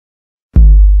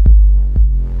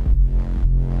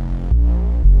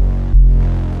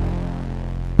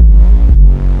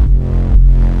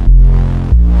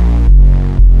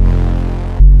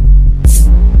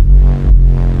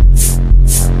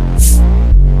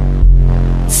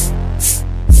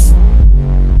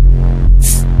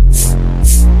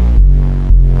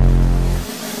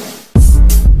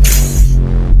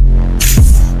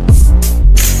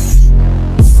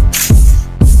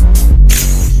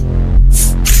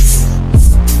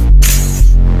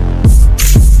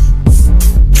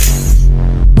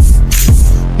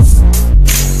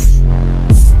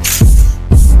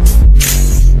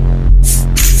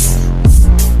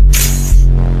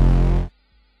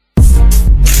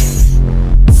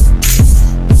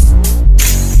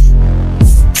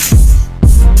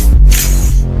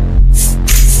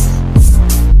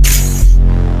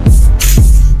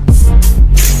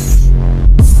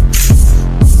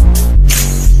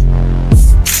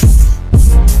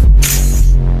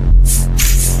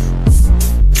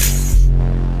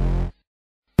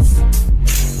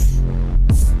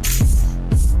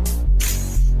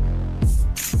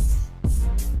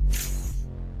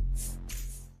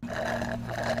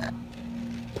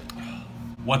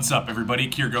What's up everybody,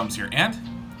 Kier Gomes here, and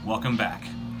welcome back.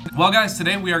 Well guys,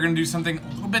 today we are going to do something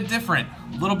a little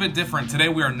bit different. Today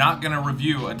we are not going to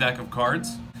review a deck of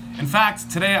cards. In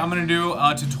fact, today I'm going to do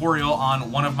a tutorial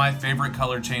on one of my favorite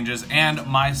color changes and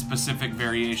my specific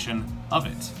variation of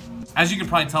it. As you can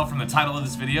probably tell from the title of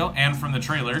this video and from the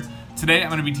trailer, today I'm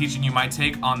going to be teaching you my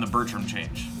take on the Bertram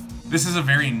change. This is a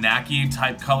very knacky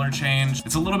type color change.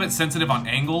 It's a little bit sensitive on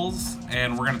angles,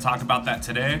 and we're going to talk about that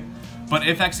today. But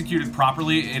if executed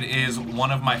properly, it is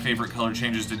one of my favorite color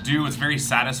changes to do. It's very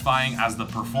satisfying as the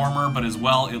performer, but as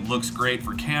well, it looks great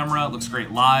for camera, it looks great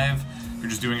live, if you're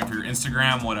just doing it for your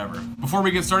Instagram, whatever. Before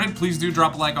we get started, please do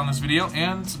drop a like on this video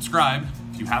and subscribe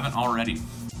if you haven't already.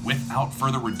 Without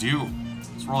further ado,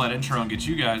 let's roll that intro and get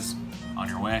you guys on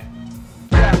your way.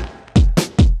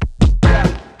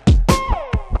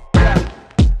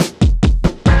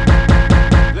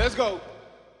 Let's go.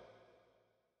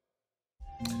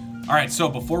 All right, so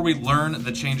before we learn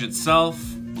the change itself,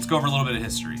 let's go over a little bit of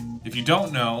history. If you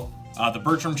don't know, the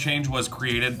Bertram change was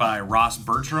created by Ross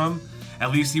Bertram.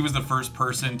 At least he was the first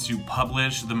person to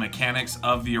publish the mechanics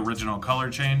of the original color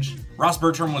change. Ross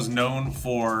Bertram was known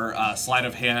for sleight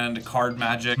of hand, card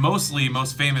magic, most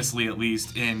famously at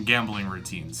least, in gambling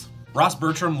routines. Ross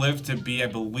Bertram lived to be, I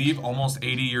believe, almost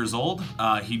 80 years old.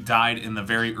 He died in the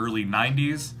very early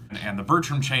 90s, and the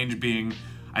Bertram change being,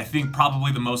 I think,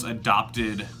 probably the most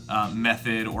adopted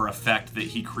method or effect that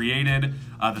he created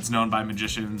that's known by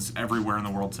magicians everywhere in the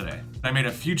world today. I made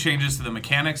a few changes to the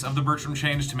mechanics of the Bertram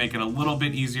change to make it a little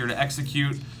bit easier to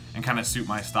execute and kind of suit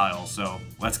my style, so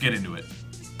let's get into it.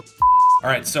 All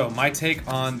right, so my take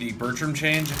on the Bertram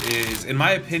change is, in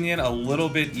my opinion, a little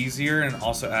bit easier and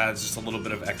also adds just a little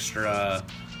bit of extra,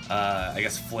 I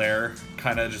guess, flair,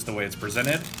 kind of just the way it's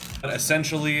presented. But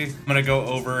essentially, I'm gonna go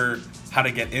over how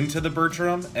to get into the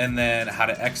Bertram and then how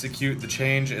to execute the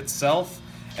change itself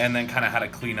and then kind of how to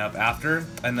clean up after.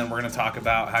 And then we're gonna talk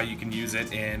about how you can use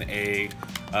it in a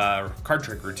card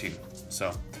trick routine.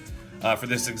 So for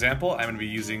this example, I'm gonna be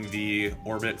using the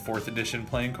Orbit 4th edition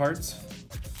playing cards.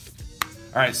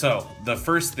 All right, so the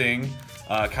first thing,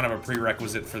 kind of a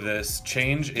prerequisite for this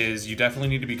change, is you definitely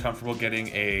need to be comfortable getting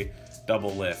a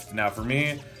double lift. Now for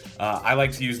me, I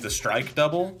like to use the strike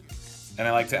double, and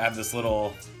I like to add this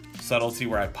little subtlety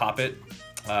where I pop it.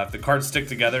 If the cards stick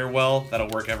together well, that'll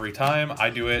work every time. I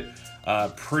do it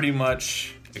pretty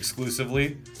much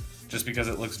exclusively, just because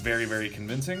it looks very, very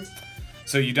convincing.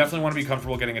 So you definitely want to be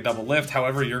comfortable getting a double lift.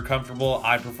 However you're comfortable,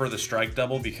 I prefer the strike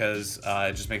double because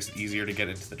it just makes it easier to get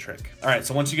into the trick. All right,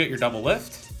 so once you get your double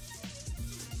lift,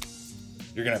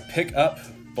 you're gonna pick up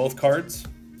both cards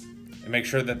and make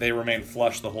sure that they remain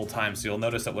flush the whole time. So you'll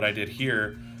notice that what I did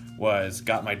here was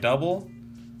got my double,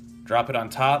 drop it on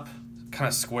top, kind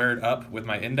of squared up with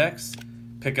my index,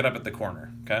 pick it up at the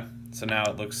corner, okay? So now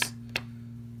it looks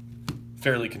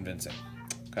fairly convincing,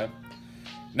 okay?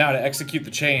 Now to execute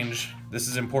the change, this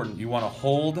is important. You want to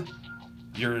hold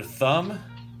your thumb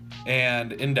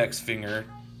and index finger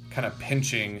kind of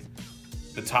pinching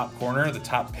the top corner, the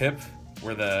top pip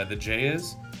where the J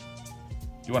is.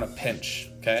 You want to pinch,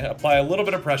 okay? Apply a little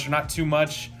bit of pressure, not too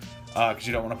much, because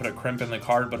you don't want to put a crimp in the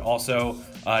card, but also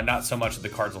not so much that the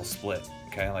cards will split,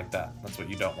 okay, like that. That's what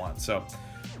you don't want. So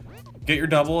get your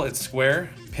double, it's square,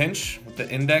 pinch with the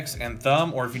index and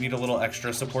thumb, or if you need a little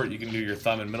extra support, you can do your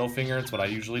thumb and middle finger. It's what I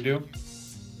usually do.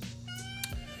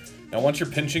 Now once you're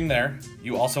pinching there,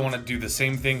 you also want to do the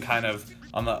same thing kind of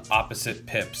on the opposite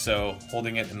pip, so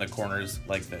holding it in the corners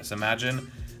like this. Imagine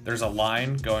there's a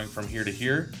line going from here to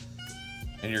here,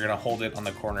 and you're gonna hold it on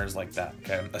the corners like that,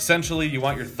 okay? Essentially, you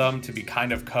want your thumb to be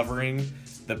kind of covering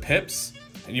the pips,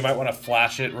 and you might wanna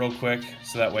flash it real quick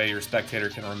so that way your spectator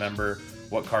can remember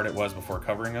what card it was before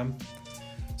covering them.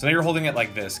 So now you're holding it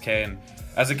like this, okay? And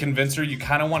as a convincer, you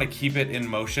kinda wanna keep it in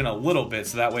motion a little bit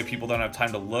so that way people don't have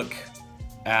time to look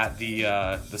at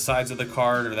the sides of the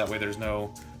card, or that way there's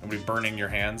nobody burning your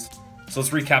hands. So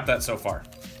let's recap that so far,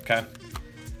 okay?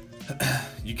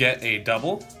 You get a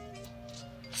double,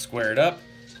 square it up,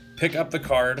 pick up the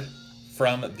card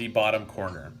from the bottom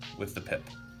corner with the pip.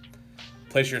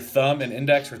 Place your thumb and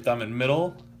index or thumb and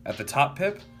middle at the top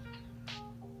pip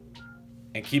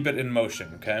and keep it in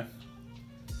motion, okay?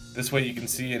 This way you can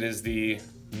see it is the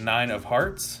 9 of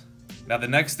hearts. Now the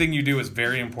next thing you do is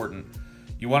very important.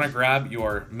 You want to grab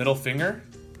your middle finger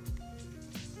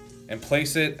and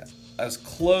place it as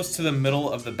close to the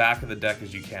middle of the back of the deck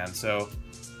as you can, so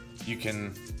you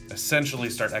can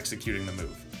essentially start executing the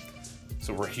move.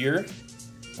 So we're here,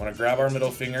 want to grab our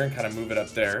middle finger and kind of move it up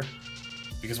there,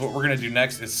 because what we're going to do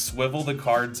next is swivel the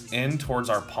cards in towards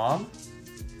our palm,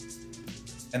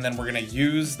 and then we're going to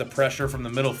use the pressure from the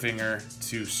middle finger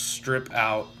to strip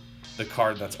out the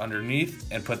card that's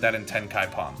underneath and put that in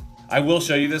Tenkai palm. I will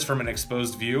show you this from an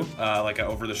exposed view, like an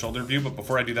over-the-shoulder view, but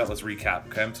before I do that, let's recap,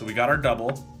 okay? So we got our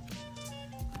double.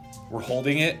 We're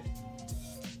holding it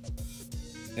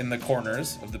in the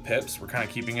corners of the pips. We're kind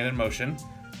of keeping it in motion.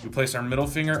 We place our middle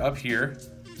finger up here,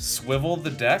 swivel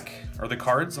the deck, or the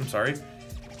cards, I'm sorry,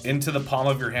 into the palm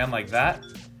of your hand like that,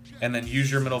 and then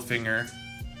use your middle finger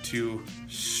to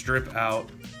strip out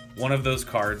one of those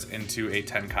cards into a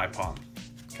Tenkai palm,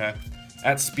 okay?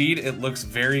 At speed, it looks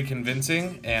very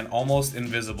convincing and almost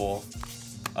invisible.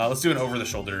 Let's do an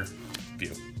over-the-shoulder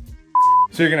view.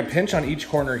 So you're gonna pinch on each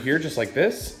corner here, just like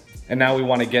this. And now we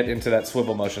wanna get into that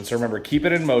swivel motion. So remember, keep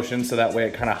it in motion so that way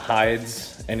it kind of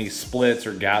hides any splits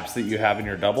or gaps that you have in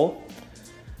your double.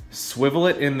 Swivel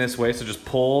it in this way, so just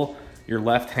pull your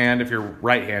left hand, if you're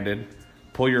right-handed,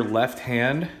 pull your left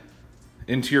hand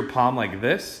into your palm like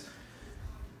this.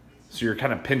 So you're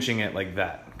kind of pinching it like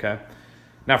that, okay?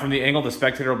 Now from the angle the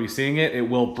spectator will be seeing it, it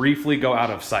will briefly go out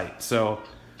of sight. So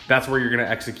that's where you're gonna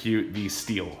execute the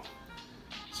steal.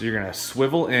 So you're gonna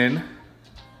swivel in,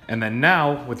 and then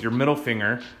now with your middle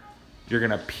finger, you're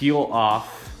gonna peel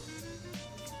off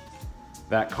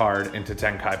that card into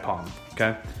Tenkai palm,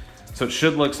 okay? So it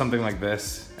should look something like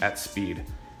this at speed.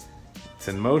 It's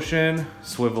in motion,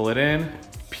 swivel it in,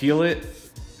 peel it,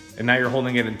 and now you're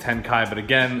holding it in Tenkai, but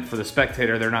again, for the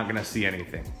spectator, they're not gonna see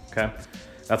anything, okay?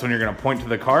 That's when you're gonna point to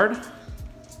the card,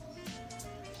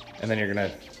 and then you're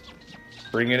gonna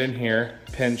bring it in here,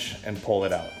 pinch, and pull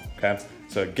it out, okay?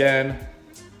 So again,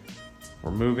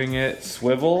 we're moving it,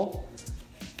 swivel,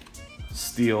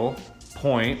 steal,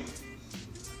 point,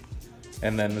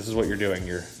 and then this is what you're doing.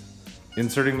 You're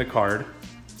inserting the card,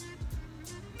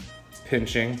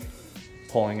 pinching,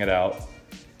 pulling it out,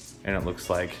 and it looks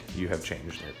like you have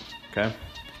changed it, okay?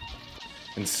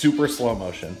 In super slow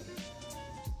motion.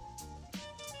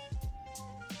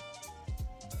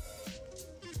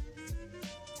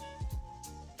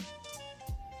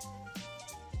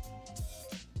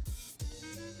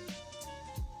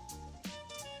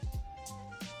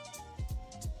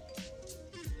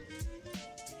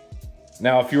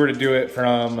 Now, if you were to do it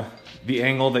from the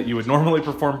angle that you would normally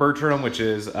perform Bertram, which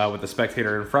is with the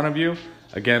spectator in front of you,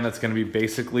 again, that's gonna be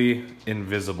basically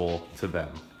invisible to them,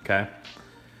 okay?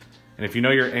 And if you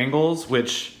know your angles,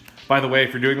 which, by the way,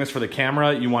 if you're doing this for the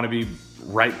camera, you wanna be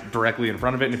right directly in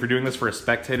front of it. And if you're doing this for a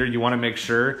spectator, you wanna make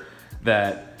sure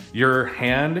that your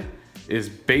hand is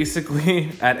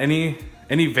basically at any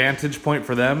vantage point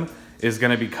for them is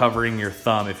gonna be covering your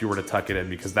thumb if you were to tuck it in,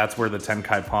 because that's where the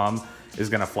Tenkai palm is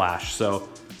gonna flash. So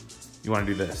you wanna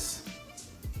do this.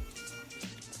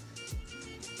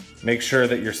 Make sure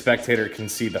that your spectator can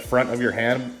see the front of your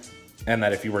hand, and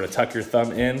that if you were to tuck your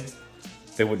thumb in,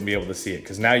 they wouldn't be able to see it,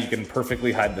 because now you can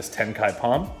perfectly hide this Tenkai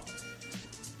palm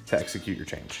to execute your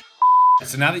change.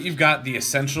 So now that you've got the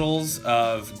essentials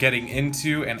of getting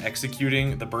into and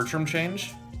executing the Bertram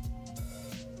change,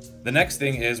 the next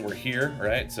thing is we're here,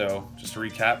 right? So just to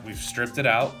recap, we've stripped it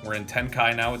out. We're in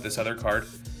Tenkai now with this other card.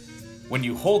 When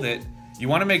you hold it, you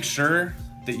wanna make sure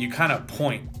that you kind of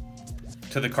point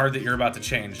to the card that you're about to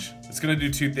change. It's gonna do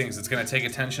two things. It's gonna take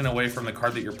attention away from the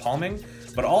card that you're palming,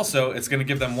 but also it's gonna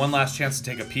give them one last chance to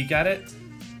take a peek at it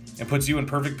and puts you in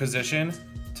perfect position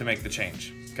to make the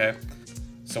change, okay?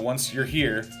 So once you're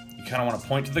here, you kind of want to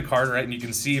point to the card, right? And you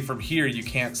can see from here, you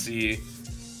can't see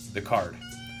the card.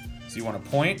 So you want to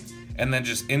point and then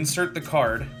just insert the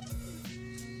card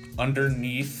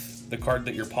underneath the card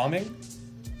that you're palming,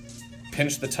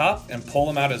 pinch the top and pull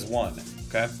them out as one,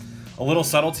 okay? A little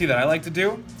subtlety that I like to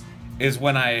do is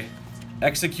when I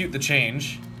execute the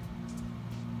change,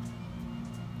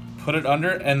 put it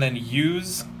under and then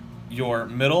use your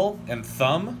middle and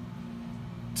thumb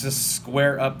to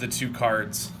square up the two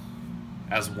cards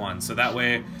as one. So that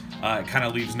way it kind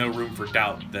of leaves no room for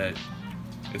doubt that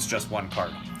it's just one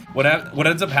card. What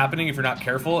ends up happening if you're not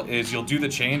careful is you'll do the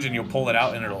change and you'll pull it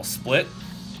out and it'll split.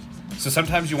 So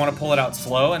sometimes you want to pull it out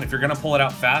slow, and if you're going to pull it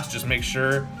out fast, just make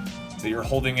sure that you're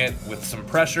holding it with some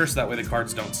pressure so that way the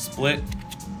cards don't split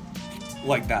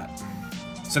like that.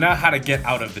 So now how to get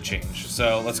out of the change.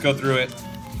 So let's go through it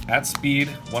at speed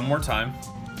one more time.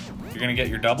 You're going to get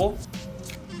your double.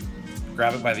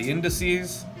 Grab it by the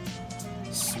indices,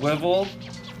 swivel,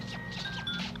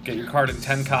 get your card in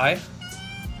Tenkai,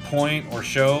 point or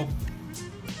show,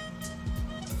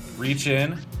 reach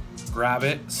in, grab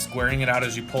it, squaring it out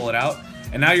as you pull it out,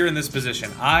 and now you're in this position.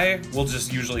 I will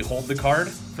just usually hold the card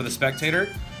for the spectator.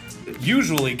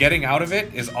 Usually getting out of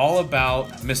it is all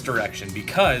about misdirection,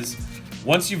 because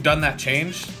once you've done that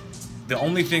change, the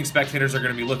only thing spectators are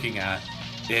going to be looking at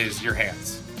is your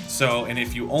hands. So, and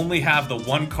if you only have the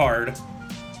one card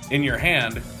in your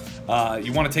hand,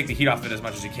 you want to take the heat off of it as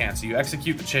much as you can. So you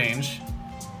execute the change.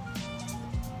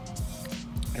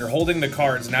 You're holding the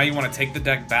cards. Now you want to take the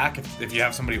deck back if you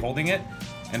have somebody holding it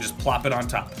and just plop it on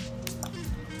top.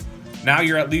 Now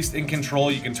you're at least in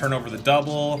control. You can turn over the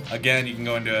double. Again, you can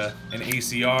go into an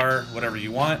ACR, whatever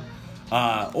you want.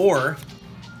 Or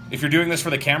if you're doing this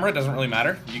for the camera, it doesn't really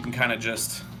matter. You can kind of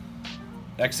just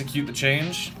execute the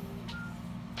change.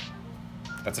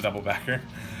 That's a double backer.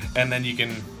 And then you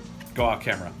can go off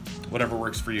camera, whatever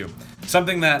works for you.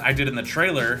 Something that I did in the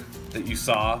trailer that you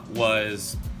saw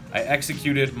was I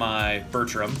executed my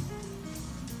Bertram.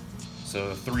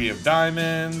 So 3 of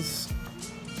diamonds,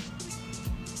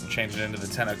 change it into the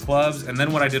 10 of clubs, and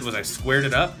then what I did was I squared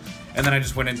it up, and then I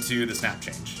just went into the snap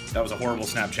change. That was a horrible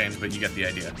snap change, but you get the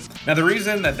idea. Now the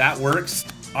reason that that works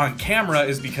on camera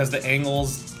is because the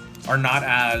angles are not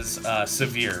as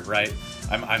severe, right?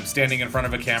 I'm standing in front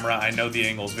of a camera, I know the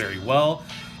angles very well.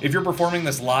 If you're performing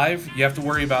this live, you have to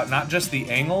worry about not just the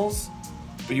angles,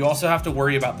 but you also have to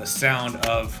worry about the sound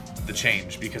of the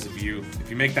change, because if you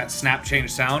make that snap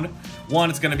change sound, one,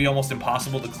 it's going to be almost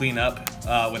impossible to clean up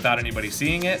without anybody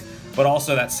seeing it, but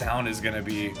also that sound is going to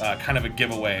be kind of a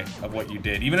giveaway of what you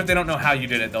did. Even if they don't know how you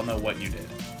did it, they'll know what you did.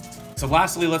 So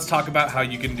lastly, let's talk about how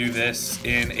you can do this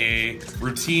in a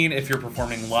routine if you're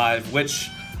performing live, which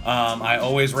I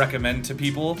always recommend to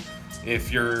people.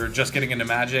 If you're just getting into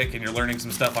magic and you're learning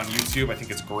some stuff on YouTube, I think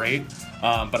it's great.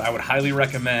 But I would highly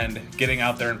recommend getting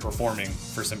out there and performing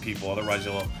for some people. Otherwise,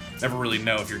 you'll never really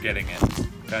know if you're getting it,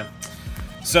 okay?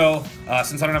 So,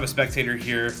 since I don't have a spectator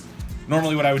here,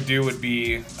 normally what I would do would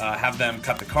be have them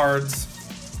cut the cards,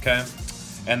 okay?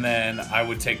 And then I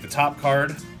would take the top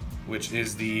card, which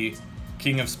is the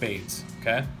King of Spades,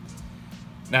 okay?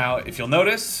 Now, if you'll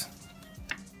notice,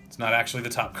 it's not actually the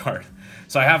top card.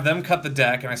 So I have them cut the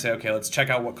deck, and I say, okay, let's check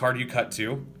out what card you cut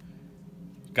to.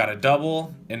 Got a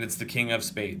double, and it's the King of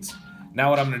Spades. Now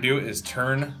what I'm going to do is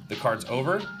turn the cards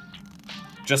over.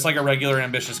 Just like a regular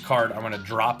ambitious card, I'm going to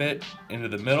drop it into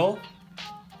the middle.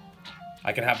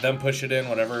 I can have them push it in,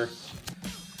 whatever.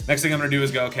 Next thing I'm going to do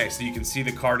is go, okay, so you can see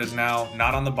the card is now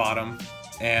not on the bottom,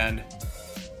 and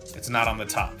it's not on the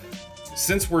top.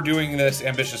 Since we're doing this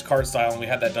ambitious card style and we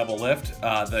had that double lift,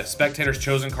 the spectator's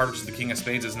chosen card, which is the King of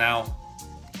Spades, is now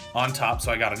on top.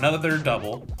 So I got another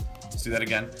double. Let's do that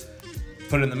again.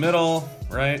 Put it in the middle,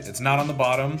 right? It's not on the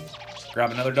bottom.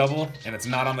 Grab another double, and it's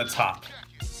not on the top.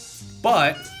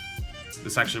 But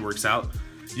this actually works out.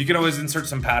 You can always insert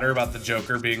some patter about the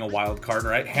Joker being a wild card,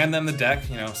 right? Hand them the deck,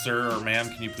 you know, sir or ma'am,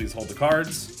 can you please hold the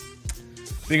cards? The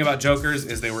thing about Jokers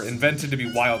is they were invented to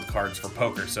be wild cards for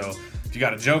poker. So if you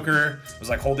got a Joker, it was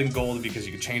like holding gold because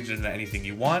you could change it into anything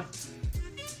you want.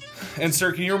 And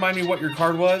sir, can you remind me what your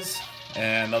card was?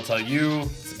 And they'll tell you,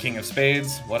 it's the King of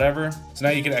Spades, whatever. So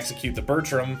now you can execute the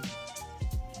Bertram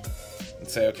and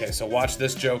say, okay, so watch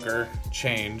this Joker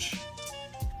change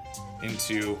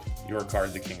into your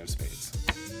card, the King of Spades.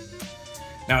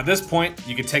 Now at this point,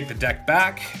 you can take the deck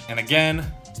back, and again,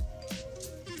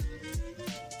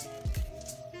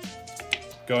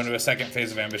 go into a second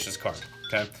phase of ambitious card,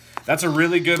 okay? That's a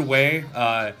really good way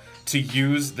to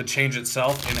use the change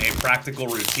itself in a practical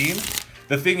routine.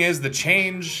 The thing is, the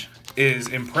change is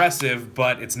impressive,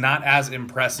 but it's not as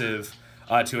impressive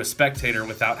to a spectator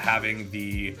without having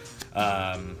the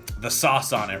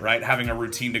sauce on it, right? Having a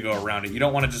routine to go around it. You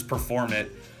don't want to just perform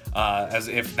it as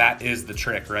if that is the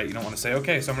trick, right? You don't want to say,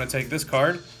 okay, so I'm going to take this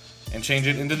card and change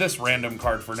it into this random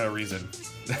card for no reason.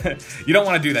 You don't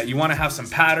want to do that. You want to have some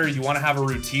pattern. You want to have a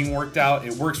routine worked out.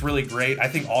 It works really great. I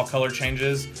think all color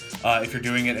changes, if you're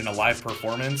doing it in a live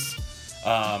performance,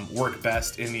 work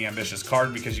best in the ambitious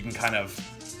card because you can kind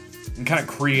of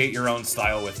create your own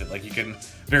style with it. Like you can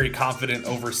very confident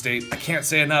overstate, I can't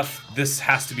say enough, this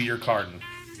has to be your card. And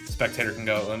the spectator can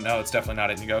go, oh, no, it's definitely not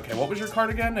it. And you go, okay, what was your card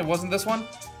again? It wasn't this one?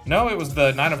 No, it was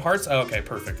the 9 of Hearts? Oh, okay,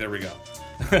 perfect, there we go.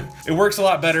 It works a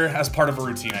lot better as part of a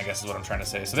routine, I guess is what I'm trying to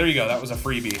say. So there you go, that was a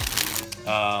freebie.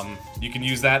 You can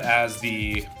use that as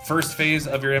the first phase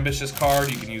of your ambitious card.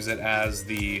 You can use it as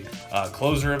the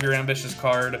closer of your ambitious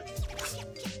card.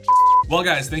 Well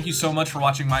guys, thank you so much for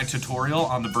watching my tutorial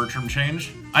on the Bertram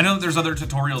change. I know that there's other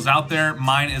tutorials out there.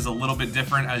 Mine is a little bit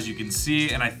different, as you can see,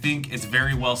 and I think it's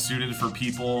very well suited for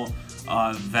people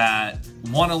that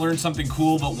want to learn something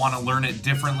cool but want to learn it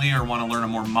differently or want to learn a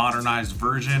more modernized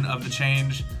version of the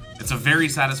change. It's a very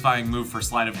satisfying move for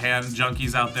sleight of hand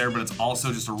junkies out there, but it's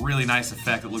also just a really nice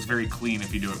effect that looks very clean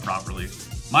if you do it properly.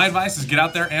 My advice is get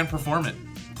out there and perform it.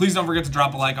 Please don't forget to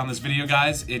drop a like on this video,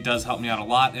 guys. It does help me out a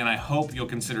lot, and I hope you'll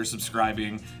consider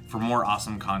subscribing for more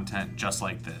awesome content just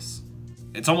like this.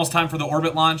 It's almost time for the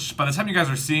orbit launch. By the time you guys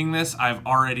are seeing this, I've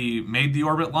already made the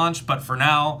orbit launch, but for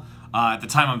now, At the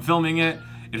time I'm filming it,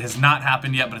 it has not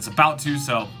happened yet, but it's about to,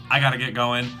 so I gotta get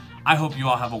going. I hope you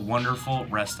all have a wonderful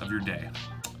rest of your day.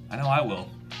 I know I will.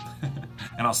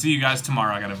 And I'll see you guys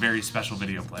tomorrow. I got a very special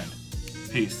video planned.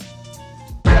 Peace.